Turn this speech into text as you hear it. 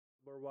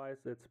Caliber-wise,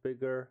 it's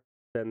bigger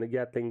than the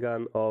Gatling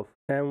gun of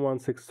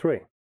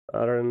M163.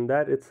 Other than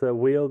that, it's a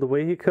wheeled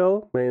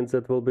vehicle, means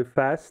it will be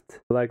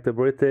fast, like the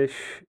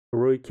British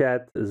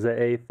Ruicat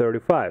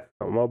ZA-35.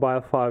 A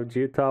mobile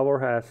 5G tower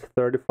has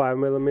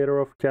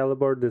 35mm of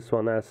caliber, this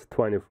one has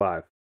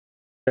 25.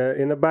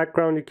 In the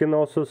background you can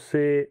also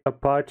see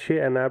Apache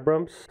and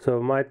Abrams, so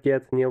we might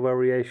get new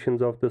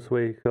variations of these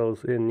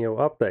vehicles in new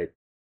update.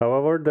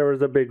 However, there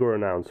is a bigger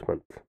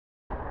announcement.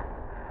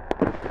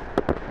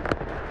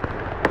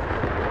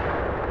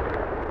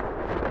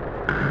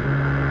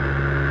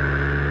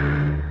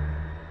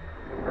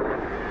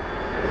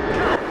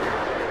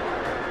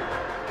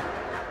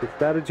 It's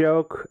not a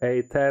joke,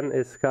 A10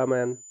 is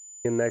coming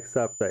in next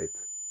update.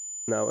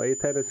 Now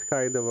A10 is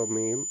kind of a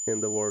meme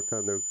in the War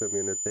Thunder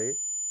community.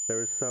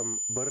 There is some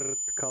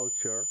BRRRT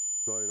culture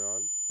going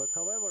on, but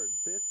however,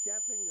 this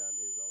Gatling gun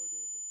is already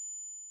in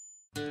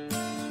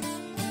the...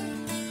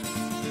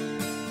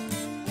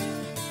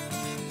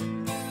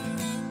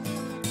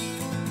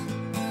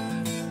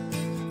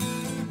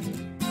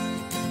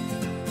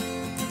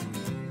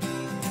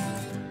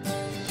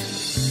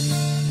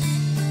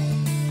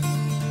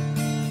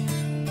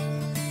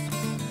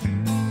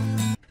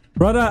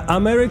 Brother,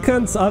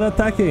 Americans are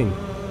attacking.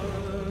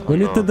 We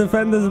need to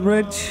defend this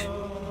bridge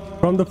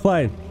from the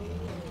plane.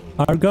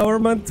 Our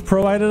government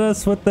provided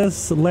us with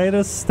this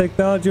latest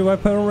technology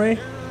weaponry.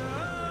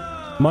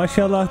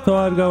 Mashallah to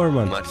our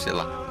government.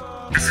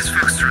 Mashallah. This is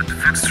Foxtrot.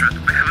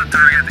 We have a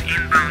target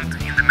inbound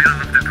in the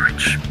middle of the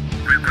bridge.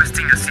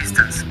 Requesting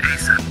assistance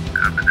ASAP.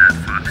 Copy that,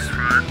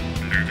 Foxtrot.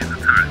 Engaging the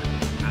target.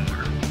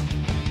 Over.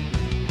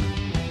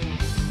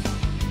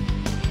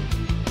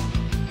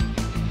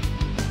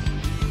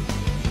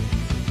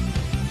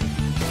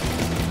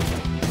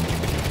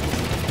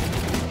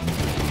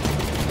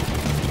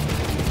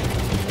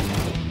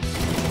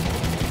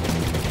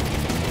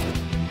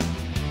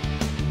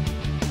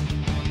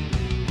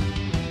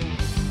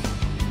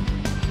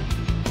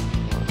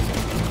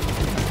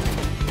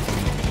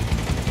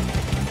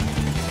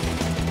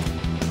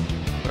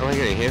 Where am I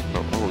getting hit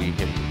from? Oh, you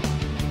hit me.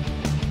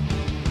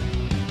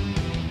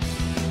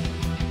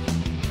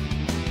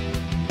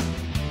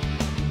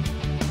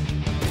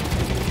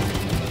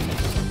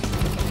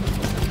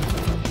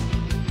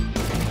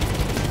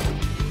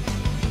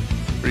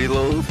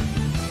 Reload.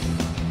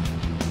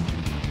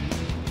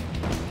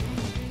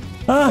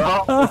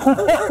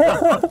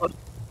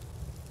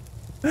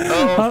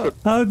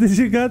 How did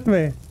you get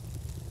me?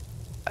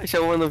 I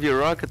shot one of your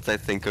rockets, I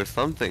think, or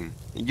something.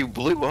 You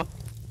blew up.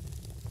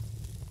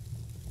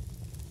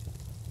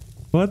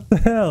 What the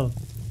hell?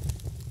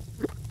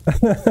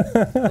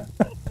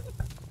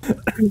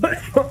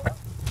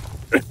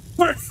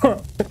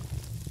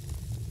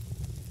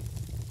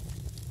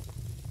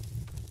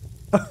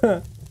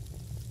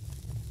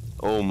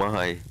 Oh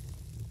my.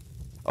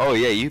 Oh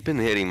yeah, you've been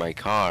hitting my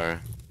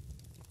car.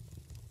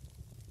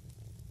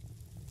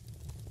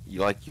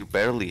 You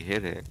barely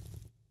hit it.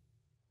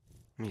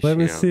 Let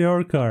me see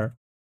your car.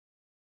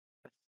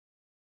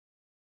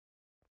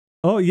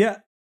 Oh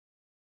yeah.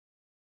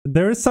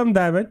 There is some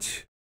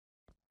damage.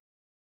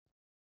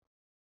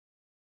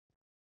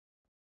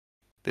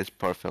 This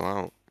part fell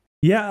out.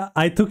 Yeah,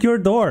 I took your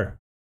door.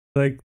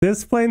 Like,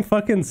 this plane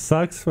fucking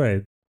sucks,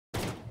 mate.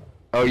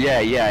 Oh yeah,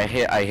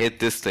 I hit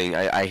this thing.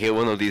 I hit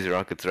one of these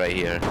rockets right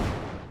here.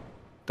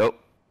 Oh.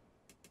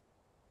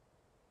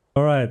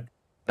 Alright.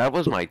 That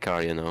was my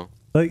car, you know.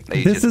 Like,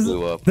 They this just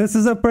blew up.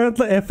 is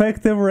apparently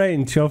effective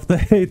range of the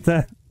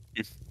A10.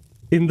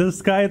 In the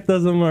sky it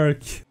doesn't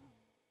work.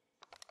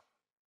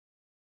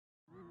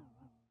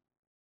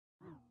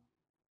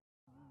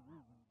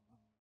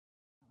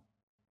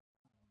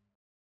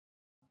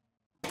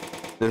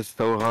 It's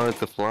so hard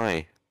to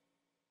fly.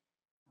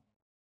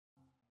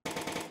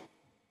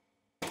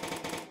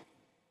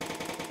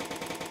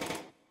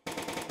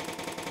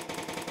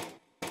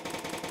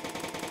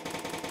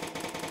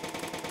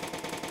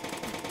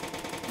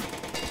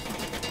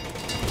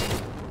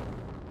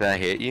 Did I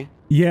hit you?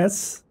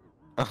 Yes.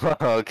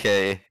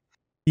 Okay.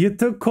 You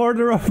took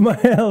quarter of my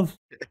health.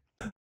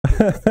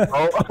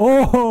 Oh.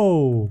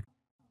 Oh.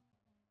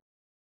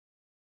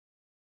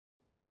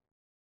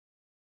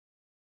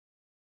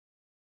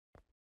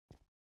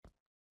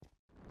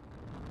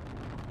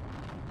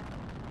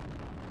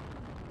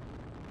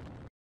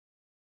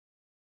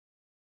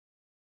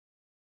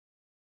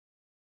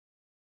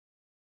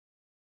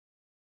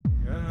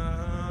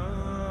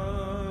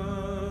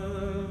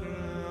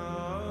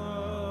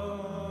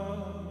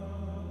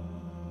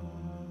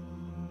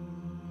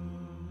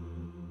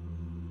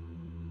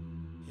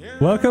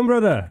 Welcome,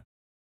 brother.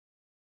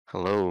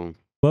 Hello.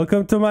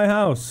 Welcome to my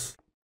house.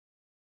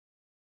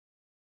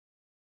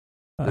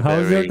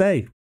 How's your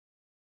day?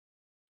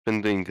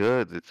 Been doing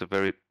good. It's a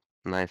very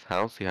nice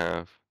house you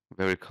have.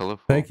 Very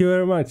colorful. Thank you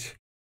very much.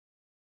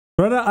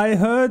 Brother, I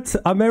heard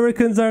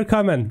Americans are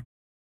coming.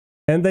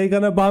 And they're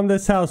gonna bomb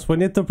this house. We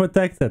need to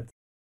protect it.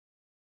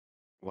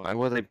 Why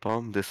would they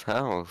bomb this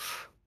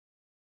house?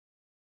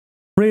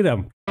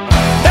 Freedom.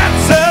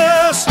 That's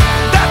us,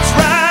 that's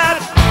right.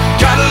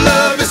 Gotta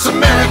love this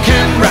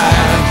American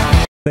ride.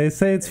 They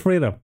say it's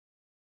freedom.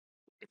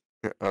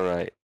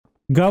 Alright.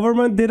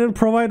 Government didn't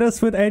provide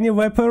us with any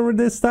weaponry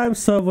this time,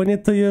 so we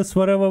need to use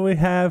whatever we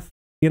have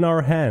in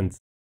our hands.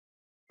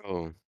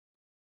 Oh.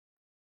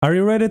 Are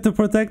you ready to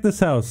protect this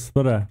house,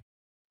 brother?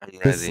 I'm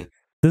ready.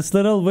 This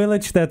little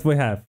village that we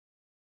have.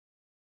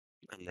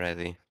 I'm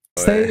ready.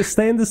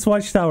 Stay in this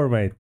watchtower,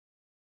 mate.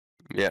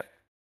 Yeah.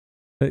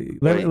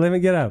 Let me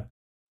get up.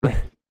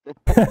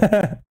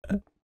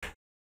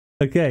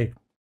 Okay.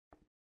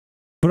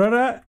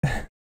 Brother,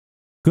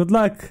 good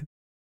luck.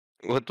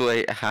 What do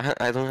I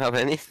don't have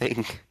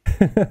anything.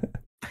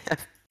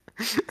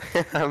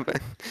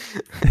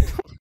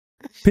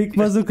 Pick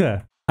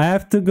bazooka. I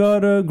have to go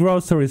to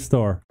grocery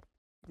store.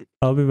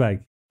 I'll be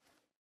back.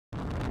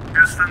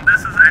 Houston,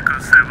 this is Echo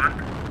 7.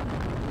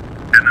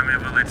 Enemy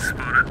village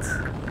spotted.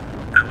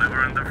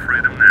 Delivering the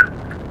freedom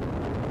now.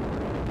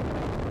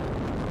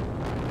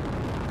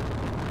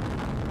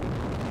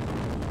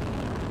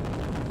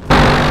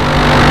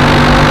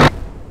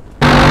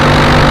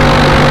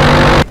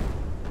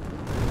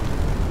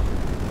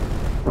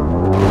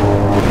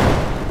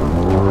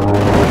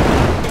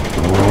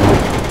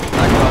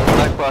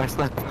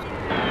 Snack bar.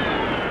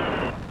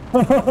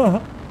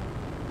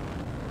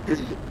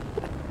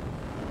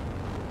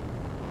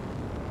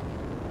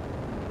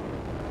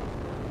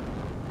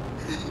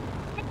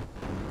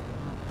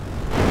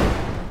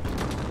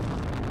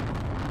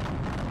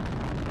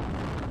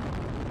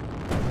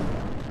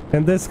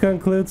 And this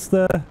concludes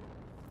the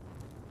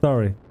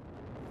story.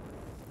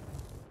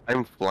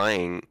 I'm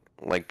flying.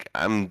 Like,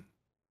 I'm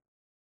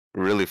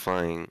really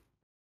flying.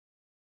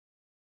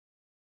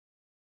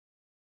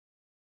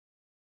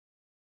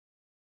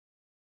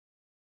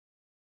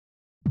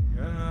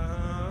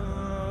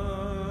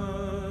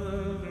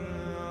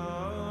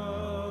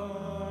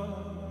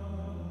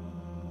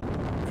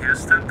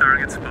 Houston,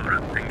 target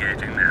spotted.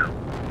 Engaging now.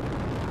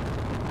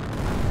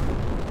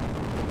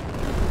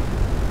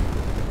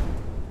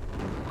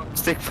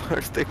 Stick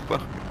bar, stick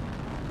bar.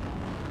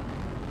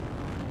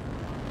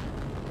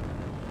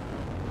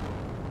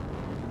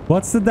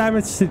 What's the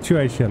damage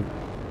situation?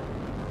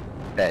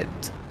 Dead.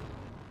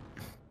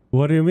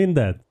 What do you mean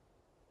that?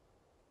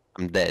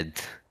 I'm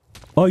dead.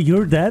 Oh,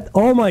 you're dead?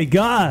 Oh my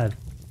god!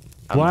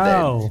 I'm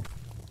Wow. dead.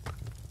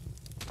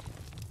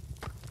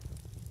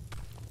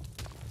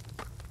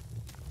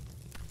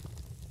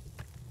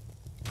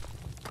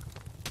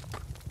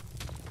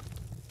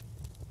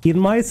 In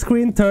my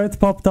screen, turret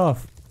popped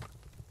off.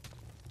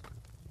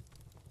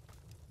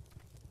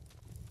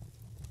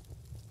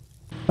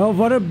 Oh,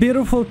 what a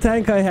beautiful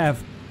tank I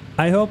have.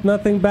 I hope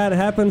nothing bad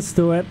happens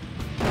to it.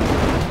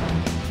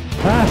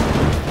 Ah!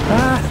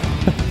 Ah!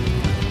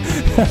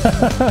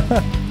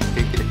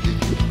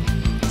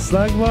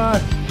 Slug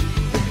bar!